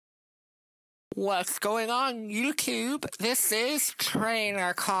What's going on, YouTube? This is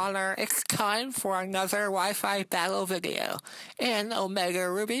Trainer Connor. It's time for another Wi-Fi battle video in Omega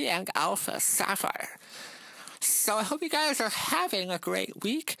Ruby and Alpha Sapphire. So I hope you guys are having a great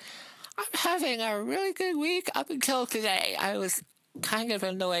week. I'm having a really good week up until today. I was kind of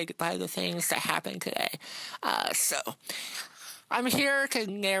annoyed by the things that happened today. So I'm here to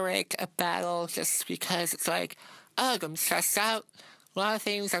narrate a battle just because it's like, ugh, I'm stressed out. A lot of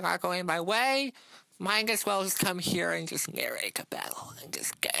things are not going my way. Might as well just come here and just narrate a battle and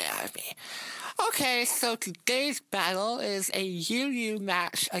just get it out of me. Okay, so today's battle is a UU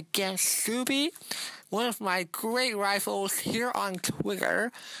match against Suby, one of my great rivals here on Twitter.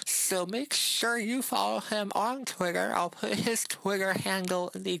 So make sure you follow him on Twitter. I'll put his Twitter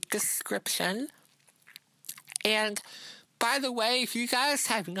handle in the description. And by the way, if you guys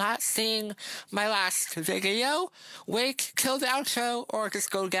have not seen my last video, wait till the outro or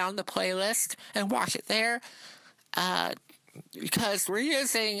just go down the playlist and watch it there. Because we're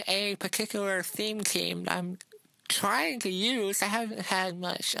using a particular theme I'm trying to use. I haven't had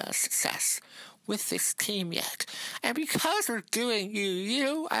much success with this team yet. And because we're doing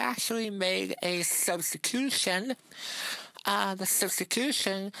UU, I actually made a substitution. The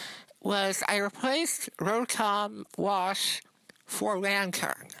substitution was I replaced Rotom Wash for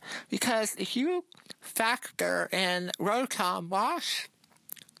Lantern. Because if you factor in Rotom Wash,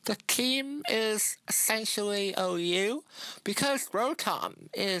 the team is essentially OU because Rotom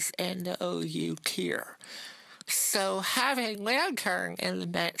is in the OU tier. So having Lantern in the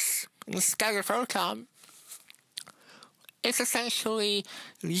mix instead of Rotom, it's essentially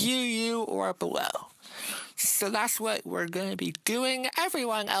UU or below. So that's what we're going to be doing.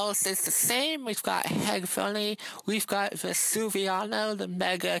 Everyone else is the same. We've got Headphony, we've got Vesuviano, the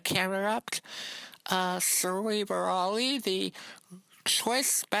Mega Camerupt, Cerebrali, the Choice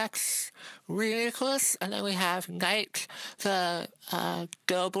Specs Ridiculous, and then we have Knight, the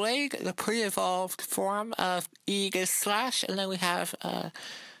Doublade, the pre-evolved form of Aegis Slash, and then we have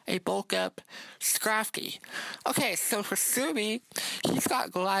a bulk up Scrafty. Okay, so for Suby, he's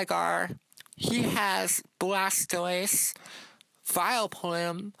got Gligar. He has Blastoise,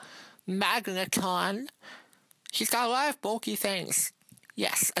 Vileplume, Magneton. He's got a lot of bulky things.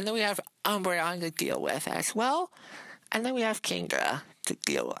 Yes, and then we have Umbreon to deal with as well. And then we have Kingdra to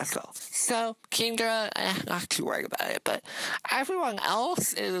deal with as well. So, Kingdra, not too worried about it. But everyone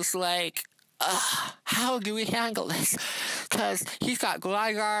else is like, how do we handle this? Because he's got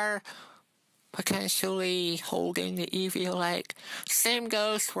Gligar potentially holding the Eviolite. Same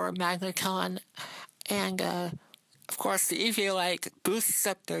goes for Magneton, and of course the Eviolite boosts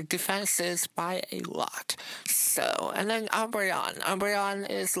up their defenses by a lot. So, and then Umbreon. Umbreon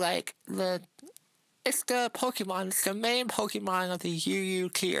is like it's the Pokemon, it's the main Pokemon of the UU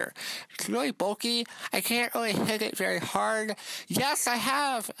tier. It's really bulky. I can't really hit it very hard. Yes, I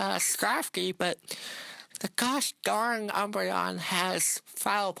have Scrafty, but the gosh darn Umbreon has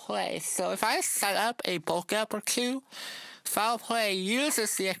Foul Play, so if I set up a bulk up or two, Foul Play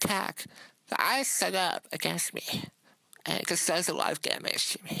uses the attack that I set up against me, and it just does a lot of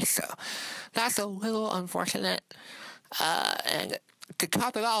damage to me, so that's a little unfortunate. And to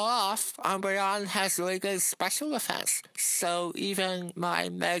top it all off, Umbreon has really good special defense, so even my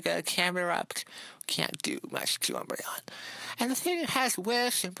Mega Camerupt can't do much to Umbreon. And the thing has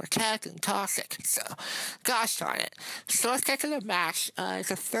Wish and Protect and Toxic, so gosh darn it. So let's get to the match. It's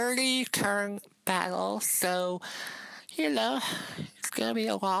a 30-turn battle, so, it's gonna be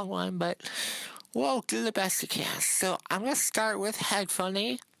a long one, but we'll do the best we can. So I'm gonna start with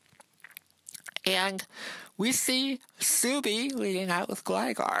Headphony, and we see Suby leading out with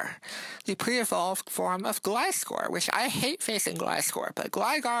Gligar, the pre-evolved form of Gliscor, which I hate facing Gliscor, but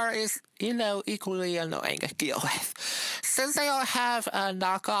Gligar is, equally annoying to deal with. Since I don't have a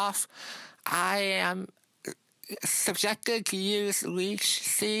knockoff, I am subjected to use Leech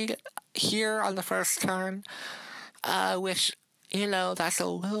Seed here on the first turn, which that's a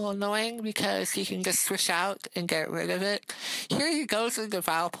little annoying because he can just switch out and get rid of it. Here he goes with the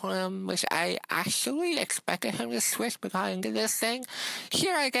Vileplume, which I actually expected him to switch, but got into this thing.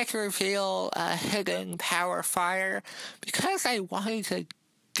 Here I get to reveal Hidden Power Fire because I wanted to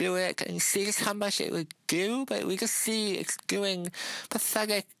do it and see just how much it would do, but we just see it's doing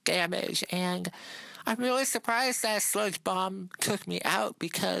pathetic damage, and I'm really surprised that Sludge Bomb took me out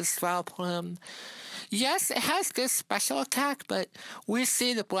because Vileplume, yes, it has good special attack, but we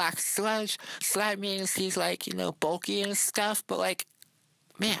see the black sludge, so that means he's bulky and stuff, but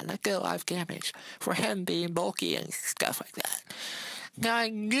man, that did a lot of damage for him being bulky and stuff like that. Now I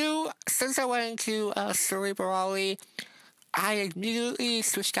knew, since I went into Cerebrali, I immediately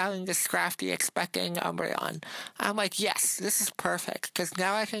switched out into Scrafty expecting Umbreon. I'm like, yes, this is perfect, because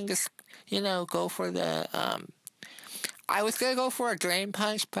now I can just, go for the, I was going to go for a Drain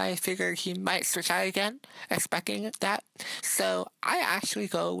Punch, but I figured he might switch out again, expecting that. So I actually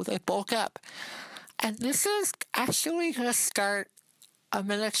go with a Bulk Up. And this is actually going to start a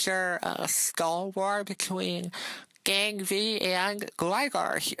miniature Skull War between Gang V and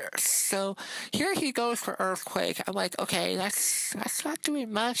Gligar here. So here he goes for Earthquake. I'm like, okay, that's not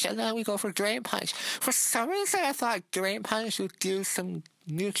doing much. And then we go for Drain Punch. For some reason, I thought Drain Punch would do some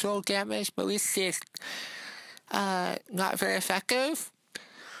neutral damage, but we see it's not very effective.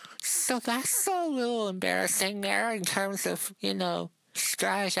 So that's a little embarrassing there in terms of,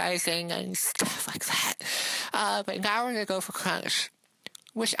 strategizing and stuff like that. But now we're going to go for Crunch,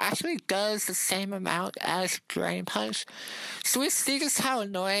 which actually does the same amount as Drain Punch. So we see just how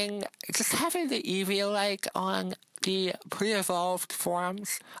annoying just having the Eevee-like on the pre-evolved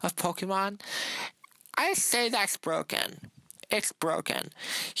forms of Pokemon. I say that's broken. It's broken.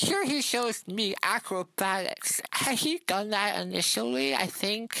 Here he shows me acrobatics. Had he done that initially, I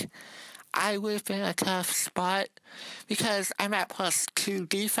think I would have been in a tough spot because I'm at +2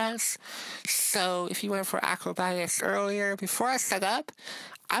 defense. So if he went for acrobatics earlier before I set up,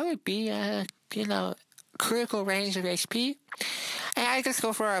 I would be critical range of HP. And I just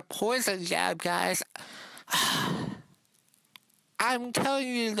go for a poison jab, guys. I'm telling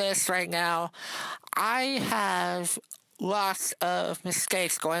you this right now. I have lots of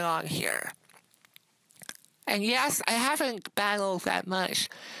mistakes going on here. And yes, I haven't battled that much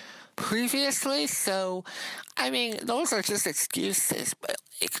previously, so those are just excuses, but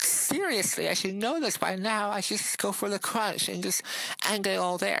seriously, I should know this by now. I should just go for the Crunch and just end it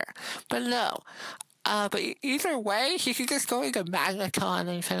all there. But no. But either way, he could just go into Magneton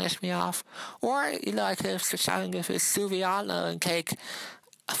and finish me off. Or, I could have switched out into his Suby and take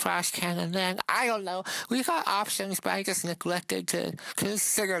a Flash Cannon then. I don't know. We got options, but I just neglected to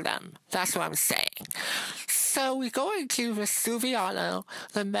consider them. That's what I'm saying. So we go into Vesuviano,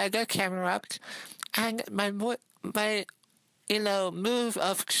 the Mega Camerupt, and my move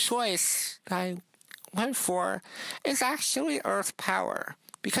of choice I went for is actually Earth Power,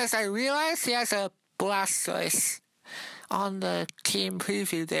 because I realized he has a Blastoise on the team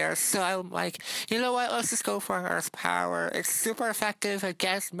preview there, so I'm like, you know what, let's just go for an Earth Power. It's super effective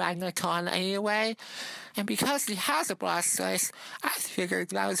against Magneton anyway, and because he has a Blastoise, I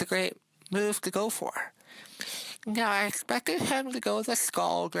figured that was a great move to go for. Now, I expected him to go with a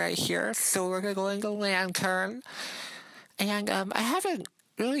Scald right here, so we're going to go into Lantern. And I haven't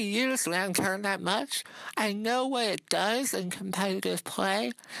really used Lantern that much. I know what it does in competitive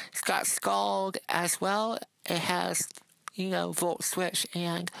play. It's got Scald as well. It has, Volt Switch,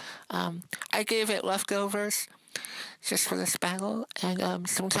 and I gave it leftovers just for this battle, and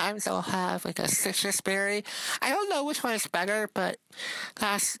sometimes I'll have like a citrus berry. I don't know which one is better, but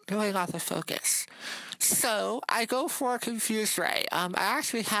that's really not the focus. So I go for Confuse Ray. I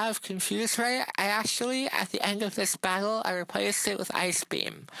actually have Confuse Ray. At the end of this battle, I replaced it with Ice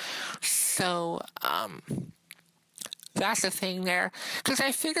Beam. So, that's the thing there. Because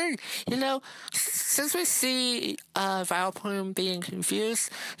I figured, since we see Vileplume being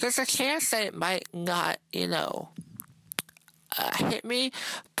confused, there's a chance that it might not, hit me.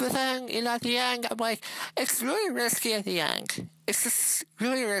 But then, at the end, I'm like, it's really risky at the end. It's just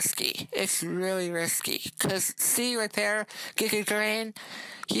really risky. It's really risky. Because, see right there, Giga Drain,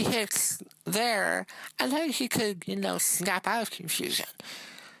 he hits there, and then he could, snap out of confusion.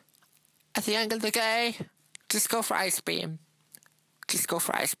 At the end of the day, just go for Ice Beam. Just go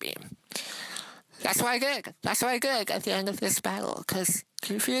for Ice Beam. That's what I did. That's what I did at the end of this battle. Because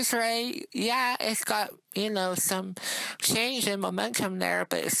Confuse Ray, yeah, it's got, some change in momentum there,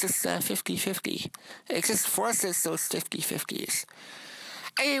 but it's just 50-50. It just forces those 50-50s.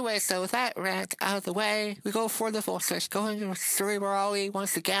 Anyway, so with that rant out of the way, we go for the Volt Switch. Going to Cerebrali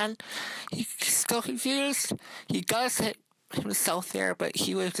once again. He's still confused. He does hit himself there, but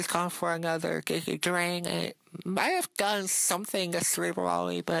he would have just gone for another Giga Drain, and it might have done something to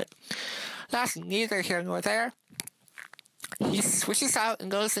Cerebrali, but that's neither here nor there. He switches out and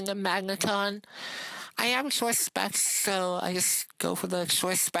goes into Magneton. I am Choice Specs, so I just go for the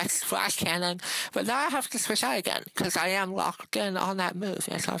Choice Specs Flash Cannon, but now I have to switch out again, because I am locked in on that move,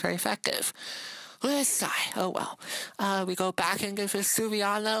 and it's not very effective. Let's sigh. Oh well. We go back into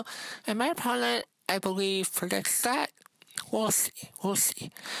Vesuviano, and my opponent, I believe, predicts that. We'll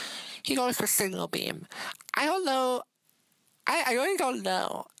see. He goes for Signal Beam. I don't know. I really don't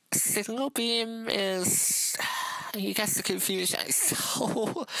know. Signal Beam is he gets the confusion.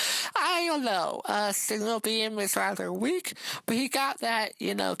 So, I don't know. Signal beam is rather weak, but he got that,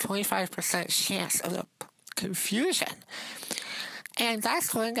 25% chance of the confusion. And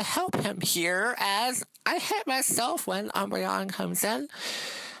that's going to help him here, as I hit myself when Umbreon comes in.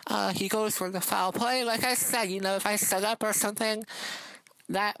 He goes for the foul play. Like I said, if I set up or something,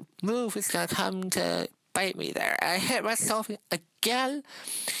 that move is going to come to bite me there. I hit myself again.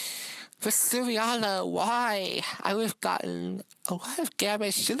 With Suby, I don't know why I would have gotten a lot of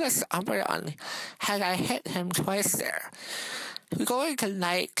damage to this Umbreon had I hit him twice there. We're going to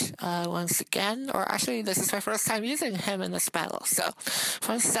Night once again, or actually this is my first time using him in this battle, so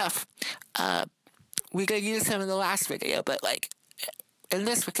fun stuff. We did use him in the last video, but in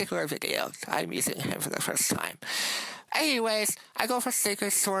this particular video, I'm using him for the first time. Anyways, I go for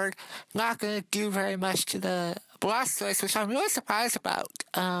Sacred Sword. Not going to do very much to the Blastoise, which I'm really surprised about.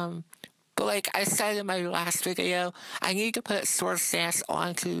 But like I said in my last video, I need to put Sword Stance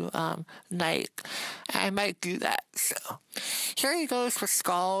onto Night. I might do that. So here he goes for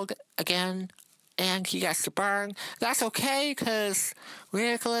Scald again, and he gets to burn. That's okay, because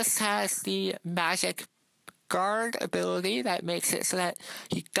Ridiculous has the Magic Guard ability that makes it so that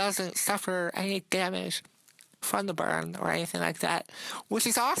he doesn't suffer any damage from the burn or anything like that, which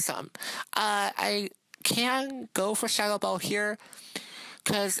is awesome. I can go for Shadow Ball here,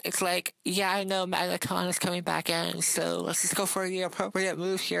 because it's I know Magneton is coming back in, so let's just go for the appropriate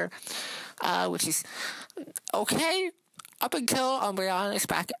move here, which is okay up until Umbreon is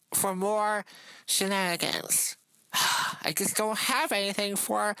back for more shenanigans. I just don't have anything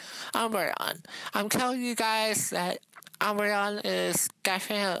for Umbreon. I'm telling you guys that Umbreon is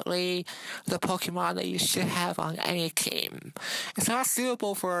definitely the Pokemon that you should have on any team. It's not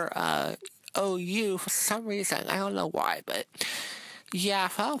suitable for OU for some reason. I don't know why, but yeah,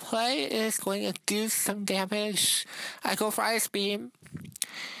 Foul Play is going to do some damage. I go for Ice Beam,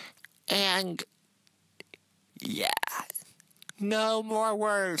 and yeah, no more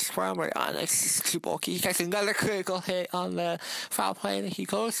words for Umbreon. It's just too bulky. He gets another critical hit on the Foul Play that he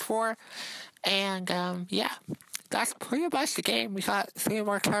goes for, and yeah, that's pretty much the game. We got 3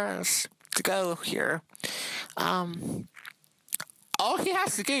 more turns to go here. All he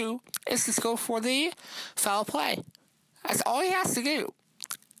has to do is just go for the Foul Play. That's all he has to do.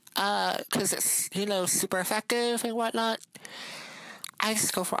 Because it's, super effective and whatnot. I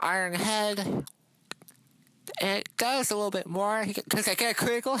just go for Iron Head. And it does a little bit more, because I get a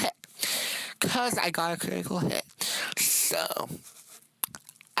critical hit. Because I got a critical hit. So,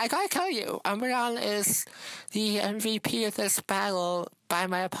 I gotta tell you, Umbreon is the MVP of this battle by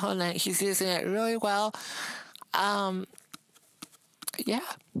my opponent. He's using it really well. Yeah,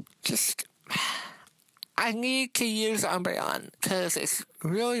 just I need to use Umbreon because it's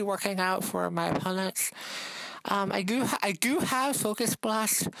really working out for my opponents. I do have Focus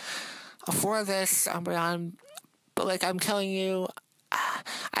Blast for this Umbreon, but I'm telling you,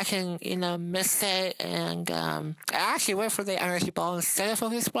 I can, miss it, and I actually went for the Energy Ball instead of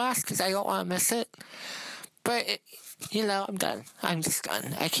Focus Blast because I don't want to miss it. But I'm done. I'm just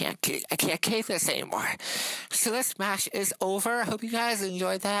done. I can't take this anymore. So this match is over. I hope you guys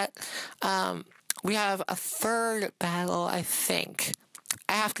enjoyed that. We have a third battle, I think.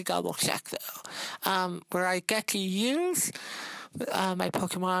 I have to double check though. Where I get to use my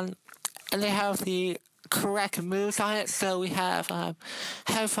Pokemon, and they have the correct moves on it. So we have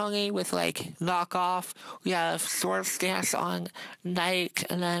Headphony with Knock Off. We have Sword Stance on Night,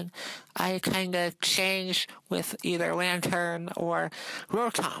 and then I kind of change with either Lantern or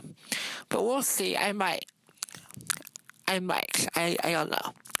Rotom. But we'll see. I might. I don't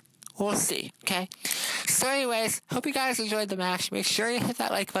know. We'll see, okay? So anyways, hope you guys enjoyed the match. Make sure you hit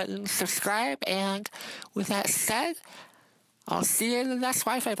that like button, subscribe, and with that said, I'll see you in the next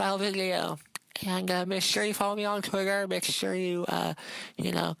Wi-Fi battle video. And make sure you follow me on Twitter. Make sure you,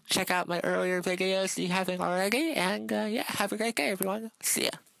 check out my earlier videos if you haven't already. And yeah, have a great day, everyone. See ya.